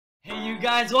you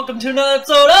guys? Welcome to another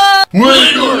episode of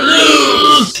Win or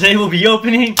Lose! Today we'll be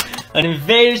opening an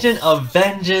Invasion of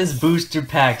Vengeance booster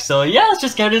pack. So yeah, let's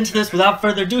just get into this without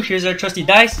further ado. Here's our trusty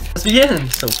dice. Let's begin.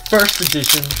 So first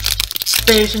edition,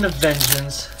 Invasion of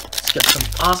Vengeance. Let's get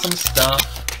some awesome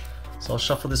stuff. So I'll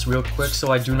shuffle this real quick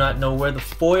so I do not know where the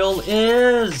foil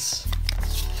is.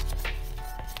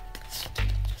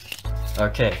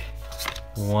 Okay.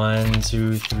 1,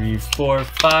 2, 3, 4,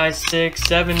 5, 6,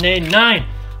 7, 8, 9.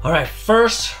 Alright,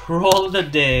 first roll of the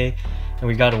day. And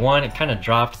we got a 1. It kind of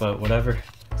dropped, but whatever.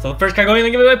 So the first card going in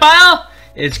the giveaway pile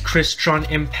is Crystron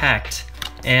Impact.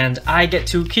 And I get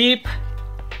to keep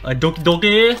a Doki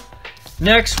Doki.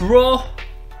 Next roll.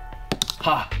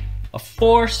 Ha! A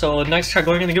 4. So the next card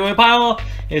going in the giveaway pile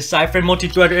is Cypher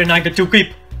Multi-Threader, and I get to keep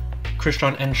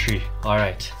Crystron Entry.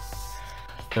 Alright.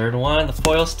 Third one, the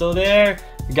foil's still there.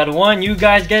 We got a 1, you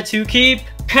guys get to keep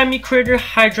Chemi Critter,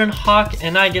 Hydron Hawk,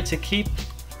 and I get to keep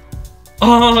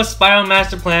Spiral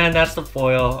Master Plan. That's the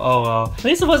foil. Oh well. At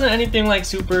least it wasn't anything like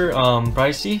super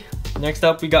pricey. Next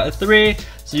up we got a 3,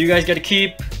 so you guys get to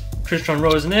keep Crystron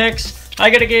Rose Nyx. I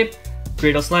get to keep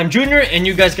Great Slime Jr., and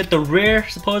you guys get the rare,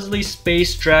 supposedly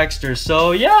Space Dragster.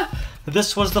 So yeah,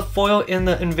 this was the foil in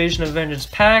the Invasion of Vengeance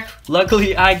pack.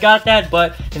 Luckily I got that,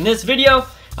 but in this video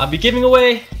I'll be giving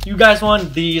away, you guys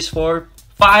won these for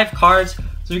 5 cards. So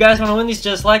if you guys want to win these,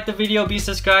 just like the video, be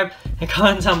subscribed, and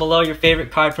comment down below your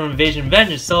favorite card from Invasion of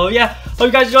Vengeance. So yeah, hope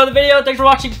you guys enjoyed the video. Thanks for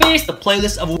watching. Peace. The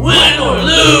playlist of Win or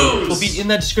Lose will be in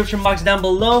the description box down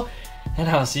below, and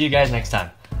I'll see you guys next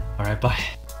time. Alright, bye.